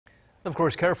Of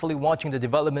course, carefully watching the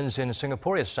developments in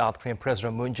Singapore is South Korean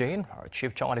President Moon Jae-in. Our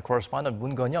chief Chongwon correspondent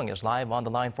Moon Connyoung is live on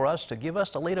the line for us to give us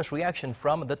the latest reaction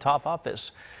from the top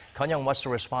office. Connyoung, what's the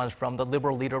response from the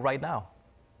Liberal leader right now?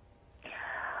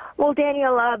 Well,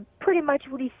 Daniel, pretty much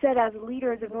what he said as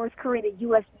leaders of North Korea and the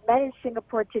U.S. met in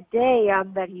Singapore today,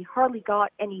 that he hardly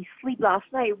got any sleep last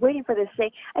night waiting for this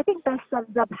day, I think best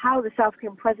sums up how the South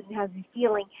Korean president has been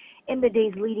feeling in the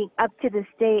days leading up to this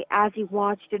day as he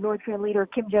watched the North Korean leader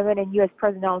Kim Jong-un and U.S.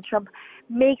 President Donald Trump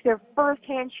make their first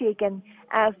handshake and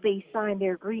as they signed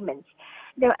their agreements.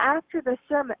 Now, after the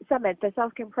summit, the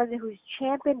South Korean president, who's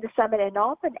championed the summit and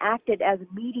often acted as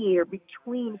a mediator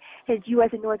between his U.S.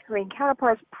 and North Korean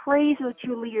counterparts, praised the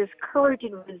two leaders' courage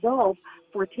and resolve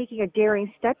for taking a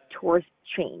daring step towards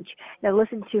change. Now,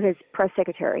 listen to his press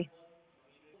secretary.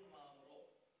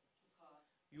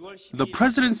 The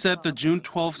president said the June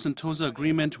 12 Sentosa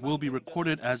Agreement will be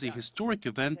recorded as a historic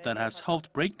event that has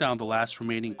helped break down the last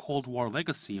remaining Cold War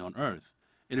legacy on Earth.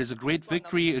 It is a great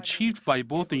victory achieved by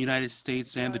both the United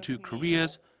States and the two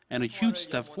Koreas, and a huge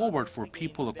step forward for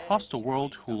people across the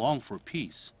world who long for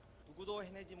peace.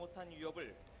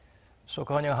 So,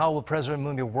 Connyoung, how will President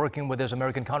Moon be working with his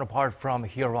American counterpart from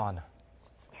here on?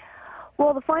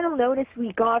 Well, the final notice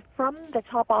we got from the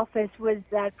top office was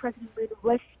that President Moon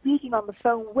was speaking on the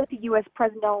phone with the U.S.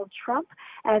 President Donald Trump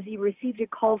as he received a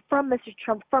call from Mr.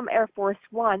 Trump from Air Force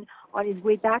One on his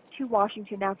way back to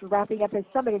Washington after wrapping up his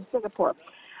summit in Singapore.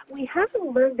 We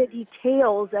haven't learned the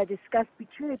details discussed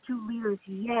between the two leaders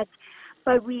yet,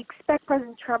 but we expect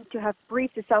President Trump to have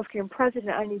briefed the South Korean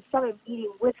president on his summit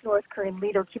meeting with North Korean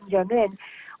leader Kim Jong-un.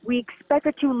 We expect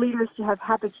the two leaders to have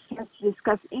had the chance to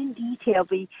discuss in detail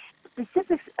the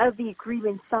specifics of the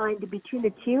agreement signed between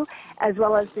the two, as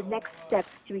well as the next steps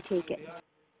to be taken.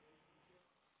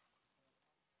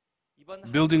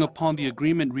 Building upon the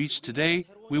agreement reached today,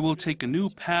 we will take a new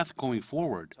path going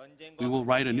forward. We will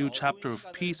write a new chapter of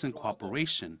peace and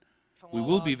cooperation. We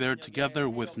will be there together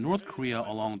with North Korea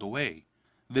along the way.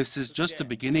 This is just the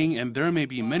beginning, and there may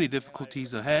be many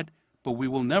difficulties ahead, but we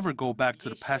will never go back to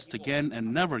the past again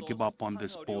and never give up on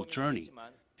this bold journey.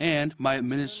 And my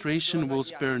administration will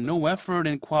spare no effort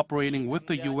in cooperating with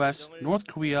the U.S., North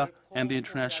Korea, and the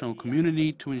international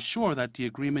community to ensure that the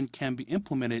agreement can be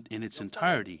implemented in its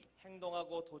entirety.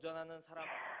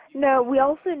 No, we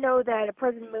also know that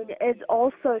President Moon is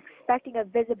also expecting a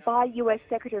visit by U.S.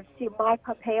 Secretary of State Mike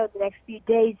Pompeo in the next few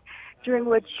days, during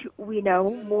which we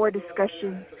know more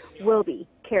discussions will be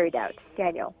carried out.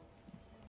 Daniel.